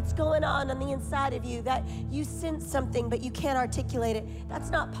thing that's going on the inside of you, that you sense something but you can't articulate it, that's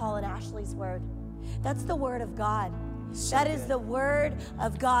not Paul and Ashley's word. That's the word of God. That is the word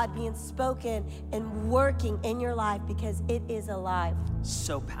of God being spoken and working in your life because it is alive.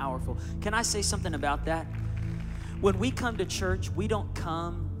 So powerful. Can I say something about that? When we come to church, we don't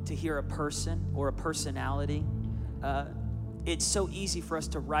come to hear a person or a personality. It's so easy for us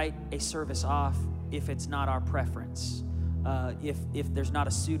to write a service off if it's not our preference. If there's not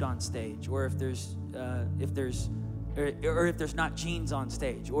a suit on stage, or if there's not jeans on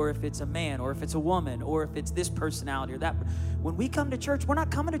stage, or if it's a man, or if it's a woman, or if it's this personality or that. When we come to church, we're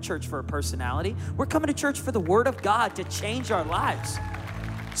not coming to church for a personality. We're coming to church for the Word of God to change our lives.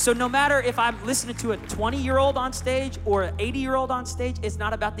 So no matter if I'm listening to a 20-year-old on stage or an 80-year-old on stage, it's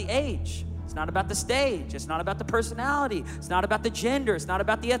not about the age. It's not about the stage. It's not about the personality. It's not about the gender. It's not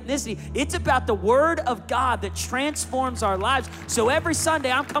about the ethnicity. It's about the Word of God that transforms our lives. So every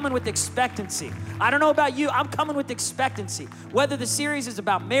Sunday, I'm coming with expectancy. I don't know about you. I'm coming with expectancy. Whether the series is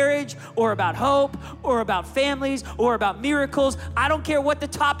about marriage or about hope or about families or about miracles, I don't care what the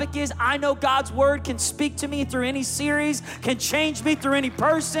topic is. I know God's Word can speak to me through any series, can change me through any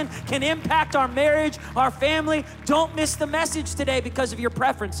person, can impact our marriage, our family. Don't miss the message today because of your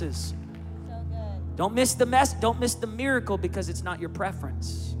preferences. Don't miss the miracle because it's not your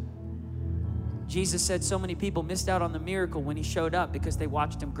preference. Jesus said so many people missed out on the miracle when he showed up because they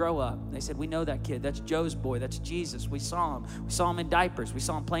watched him grow up. They said, we know that kid. That's Joe's boy. That's Jesus. We saw him. We saw him in diapers. We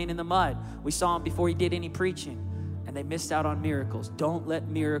saw him playing in the mud. We saw him before he did any preaching. And they missed out on miracles. Don't let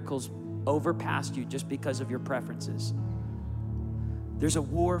miracles overpass you just because of your preferences. There's a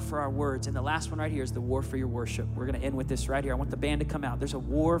war for our words. And the last one right here is the war for your worship. We're going to end with this right here. I want the band to come out. There's a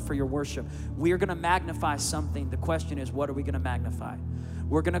war for your worship. We are going to magnify something. The question is, what are we going to magnify?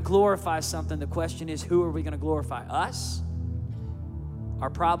 We're going to glorify something. The question is, who are we going to glorify? Us? Our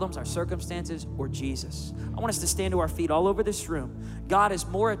problems, our circumstances, or Jesus? I want us to stand to our feet all over this room. God is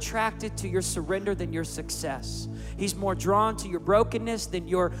more attracted to your surrender than your success. He's more drawn to your brokenness than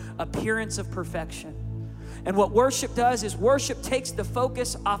your appearance of perfection. And what worship does is worship takes the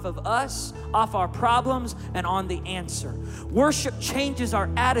focus off of us, off our problems, and on the answer. Worship changes our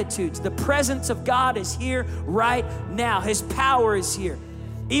attitudes. The presence of God is here right now. His power is here.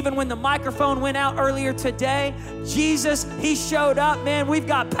 Even when the microphone went out earlier today, Jesus, he showed up. Man, we've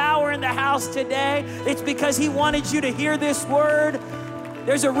got power in the house today. It's because he wanted you to hear this word.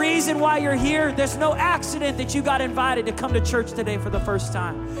 There's a reason why you're here. There's no accident that you got invited to come to church today for the first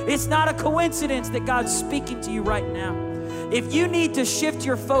time. It's not a coincidence that God's speaking to you right now. If you need to shift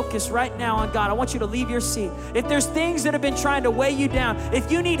your focus right now on God, I want you to leave your seat. If there's things that have been trying to weigh you down, if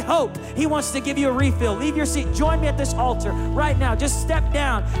you need hope, he wants to give you a refill. Leave your seat. Join me at this altar right now. Just step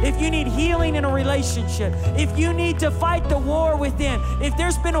down. If you need healing in a relationship, if you need to fight the war within, if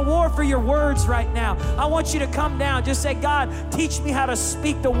there's been a war for your words right now, I want you to come down. Just say, God, teach me how to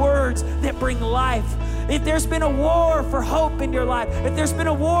speak the words that bring life. If there's been a war for hope in your life, if there's been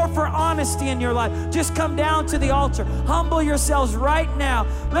a war for honesty in your life, just come down to the altar. Humble yourselves right now.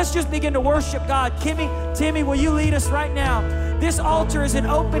 Let's just begin to worship God. Timmy, will you lead us right now? This altar is an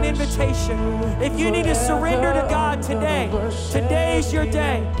open invitation. If you need to surrender to God today, today's your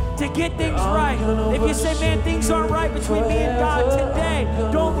day to get things right. If you say, man, things aren't right between me and God today,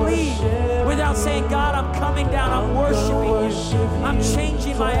 don't leave without saying, God, I'm coming down, I'm worshiping you. I'm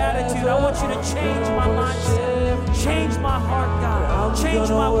changing my attitude. I want you to change my mindset. Change my heart, God. Change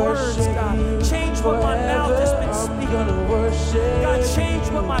my words, God. Change what my mouth has been speaking. God, change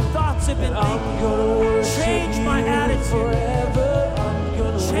what my thoughts have been thinking. Change my attitude.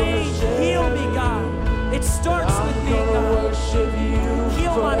 Change, heal me, God. It starts with me, God.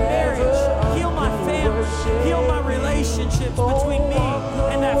 Heal my marriage, heal my family, heal my relationships between me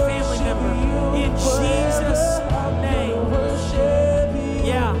and that family member. In Jesus' name.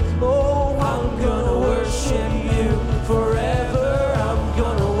 Yeah. I'm gonna worship you forever. I'm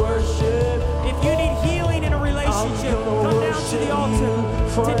gonna worship. If you need healing in a relationship, come down to the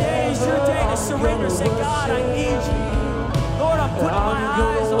altar. Today is your day to surrender. Say, God, I need you. Lord, I'm putting my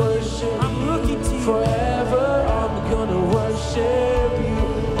eyes on you. I'm looking to you. Forever, I'm gonna worship you.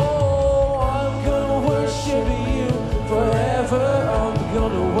 Oh,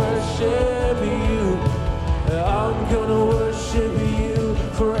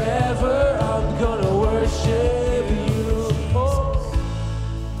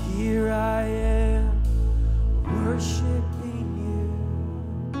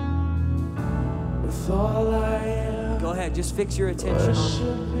 ahead, just fix your attention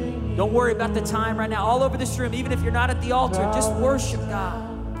on Him. Don't worry about the time right now. All over this room, even if you're not at the altar, just worship God.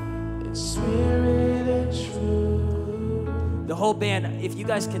 The whole band, if you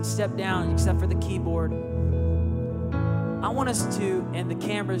guys can step down, except for the keyboard. I want us to, and the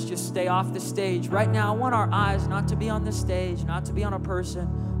cameras just stay off the stage. Right now, I want our eyes not to be on the stage, not to be on a person,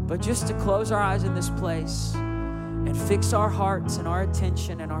 but just to close our eyes in this place and fix our hearts and our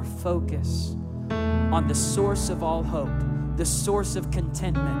attention and our focus on the source of all hope, the source of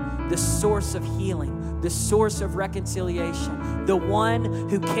contentment, the source of healing, the source of reconciliation, the one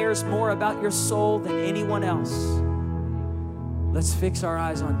who cares more about your soul than anyone else. Let's fix our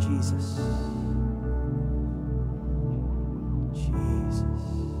eyes on Jesus. Jesus.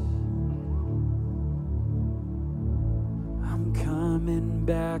 I'm coming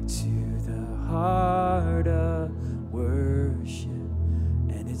back to the heart of worship,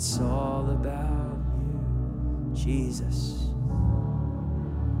 and it's all about you, Jesus.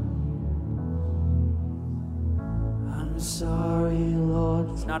 I'm sorry, Lord.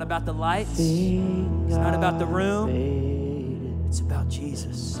 It's not about the lights. It's not about the room. It's about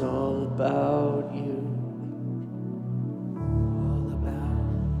Jesus. It's all about you. All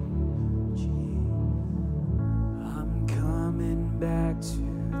about you. I'm coming back to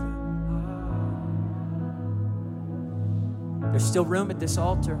the heart. There's still room at this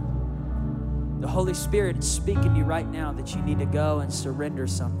altar. The Holy Spirit is speaking to you right now that you need to go and surrender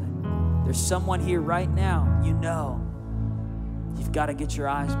something. There's someone here right now, you know, you've got to get your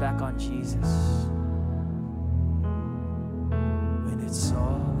eyes back on Jesus. It's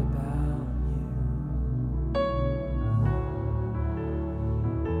all about you.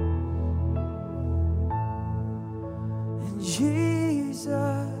 And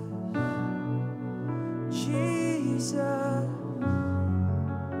Jesus, Jesus,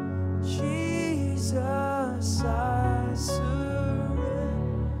 Jesus, I surrender.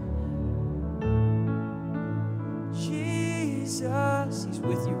 Jesus, He's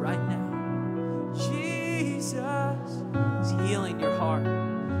with you right now. Jesus, He's healing your heart.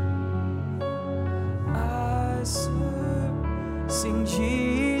 I sing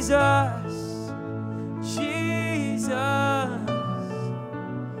Jesus, Jesus,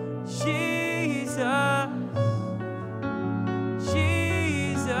 Jesus,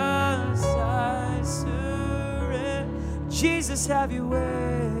 Jesus, I surrender. Jesus, have your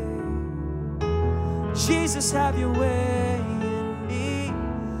way. Jesus, have your way in me.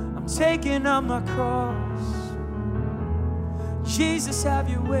 I'm taking up my cross. Jesus, have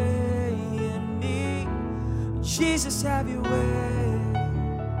your way in me. Jesus, have your way.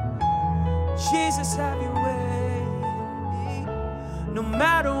 Jesus, have your way in me. No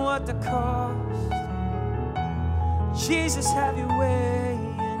matter what the cost. Jesus, have your way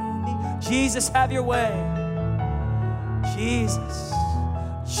in me. Jesus, have your way. Jesus,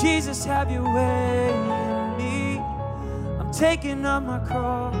 Jesus, have your way in me. I'm taking up my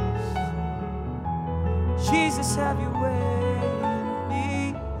cross. Jesus, have your way in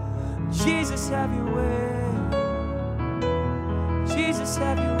me. Jesus, have your way. Jesus,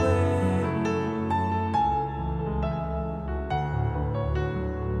 have your way.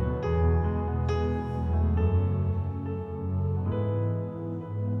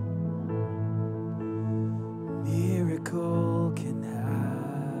 Miracle can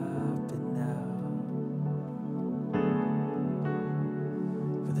happen now,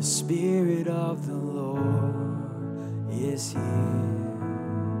 for the Spirit of the Lord is here.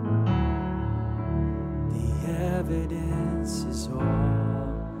 The evidence is all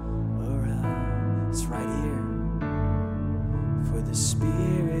around. It's right here. For the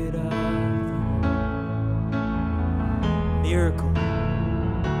Spirit of the Lord. Miracle.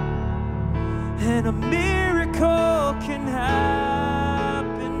 And a miracle can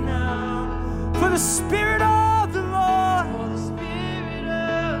happen now. For the Spirit of the Lord. For the Spirit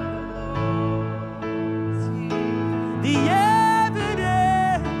of the Lord is here. The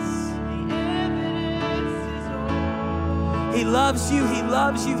evidence is all. He loves you, He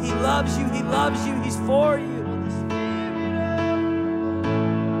loves you, He loves you, He loves you, He's for you.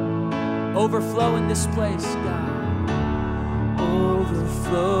 Overflow in this place, God.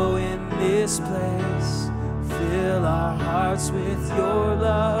 Overflow in this place. Fill our hearts with your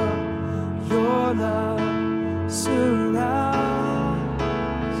love. Your love surrounds.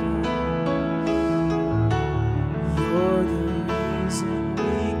 You're the reason we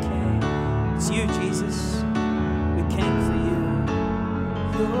came. It's you, Jesus. We came for you.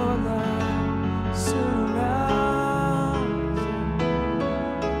 Your love surrounds.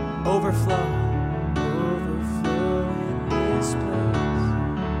 Overflow. Overflow in this place.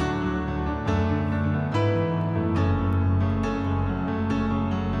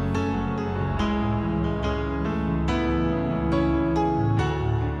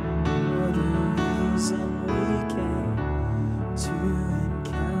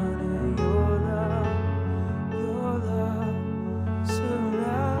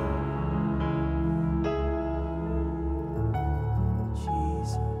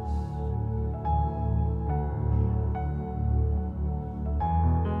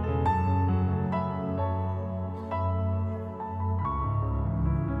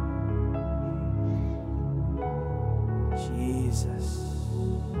 Jesus.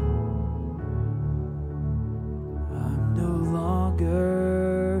 I'm no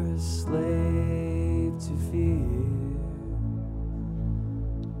longer a slave to fear.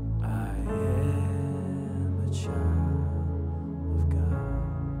 I am a child of God.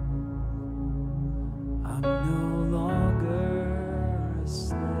 I'm no longer a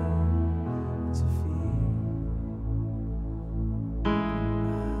slave to fear. I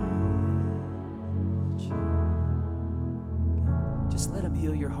am a child. Just let him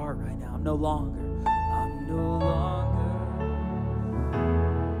heal your heart right now. I'm no longer.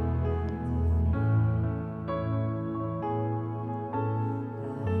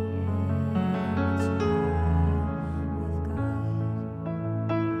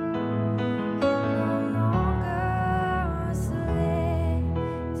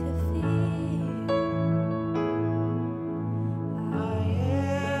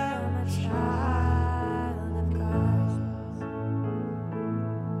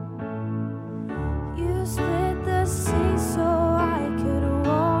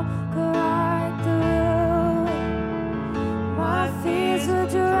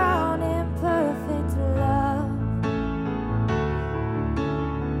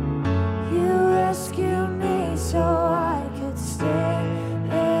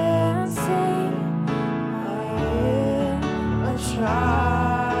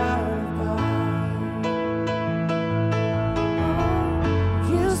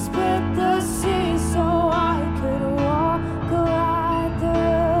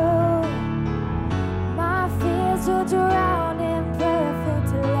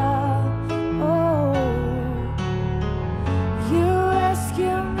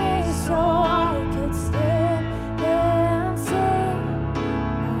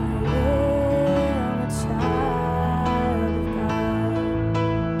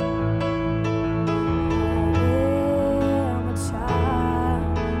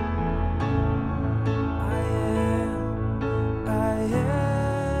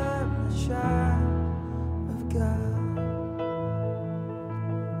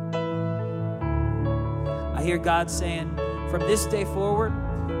 I hear God saying, from this day forward,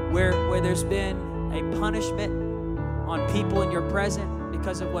 where there's been a punishment on people in your present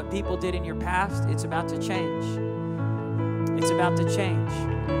because of what people did in your past, it's about to change. It's about to change.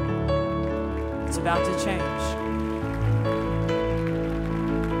 It's about to change.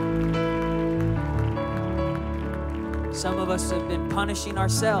 Some of us have been punishing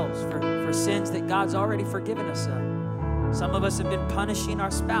ourselves for sins that God's already forgiven us of. Some of us have been punishing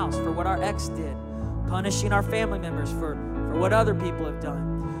our spouse for what our ex did, punishing our family members for what other people have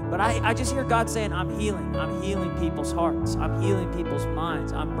done. But I just hear God saying, I'm healing people's hearts. I'm healing people's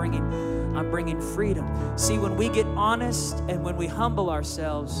minds. I'm bringing freedom. See, when we get honest and when we humble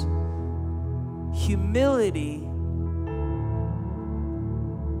ourselves, humility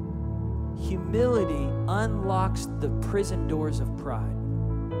unlocks the prison doors of pride.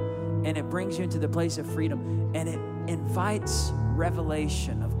 And it brings you into the place of freedom. And it invites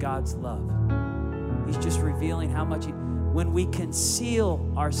revelation of God's love. He's just revealing how much when we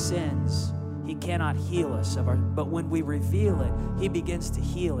conceal our sins, He cannot heal us but when we reveal it, He begins to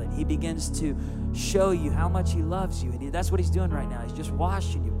heal it. He begins to show you how much He loves you. And that's what He's doing right now. He's just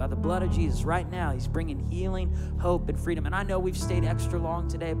washing you by the blood of Jesus. Right now, He's bringing healing, hope, and freedom. And I know we've stayed extra long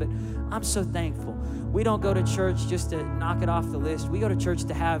today, but I'm so thankful. We don't go to church just to knock it off the list. We go to church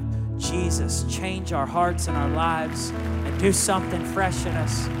to have Jesus change our hearts and our lives and do something fresh in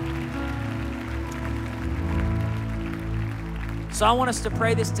us. So I want us to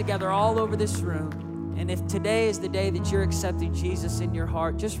pray this together all over this room. And if today is the day that you're accepting Jesus in your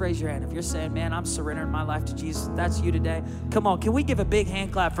heart, just raise your hand. If you're saying, man, I'm surrendering my life to Jesus, if that's you today. Come on, can we give a big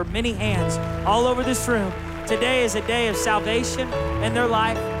hand clap for many hands all over this room? Today is a day of salvation in their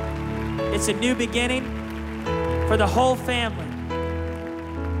life. It's a new beginning for the whole family.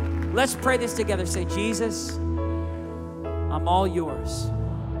 Let's pray this together. Say, Jesus, I'm all yours.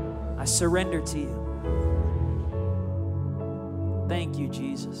 I surrender to you. Thank you,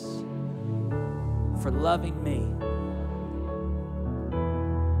 Jesus, for loving me.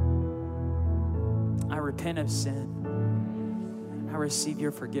 I repent of sin. I receive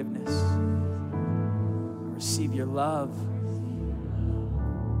your forgiveness. I receive your love.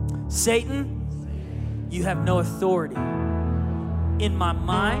 Satan, you have no authority in my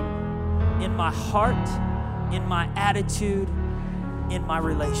mind, in my heart, in my attitude, in my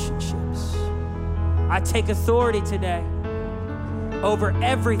relationships. I take authority today over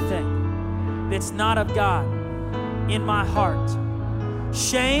everything that's not of God in my heart.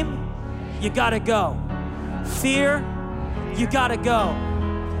 Shame, you gotta go. Fear, you gotta go.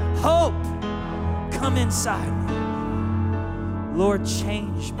 Hope, come inside me. Lord,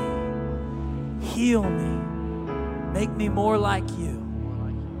 change me, heal me, make me more like you.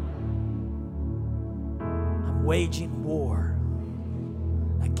 I'm waging war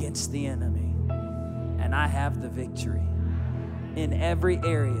against the enemy, and I have the victory in every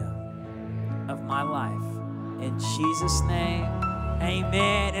area of my life. In Jesus' name,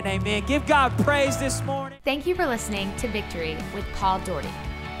 amen and amen. Give God praise this morning. Thank you for listening to Victory with Paul Daugherty.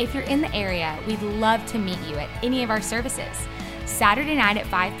 If you're in the area, we'd love to meet you at any of our services. Saturday night at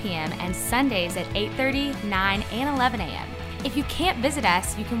 5 p.m. and Sundays at 8:30, 9, and 11 a.m. If you can't visit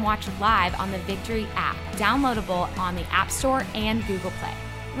us, you can watch live on the Victory app, downloadable on the App Store and Google Play.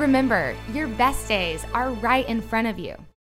 Remember, your best days are right in front of you.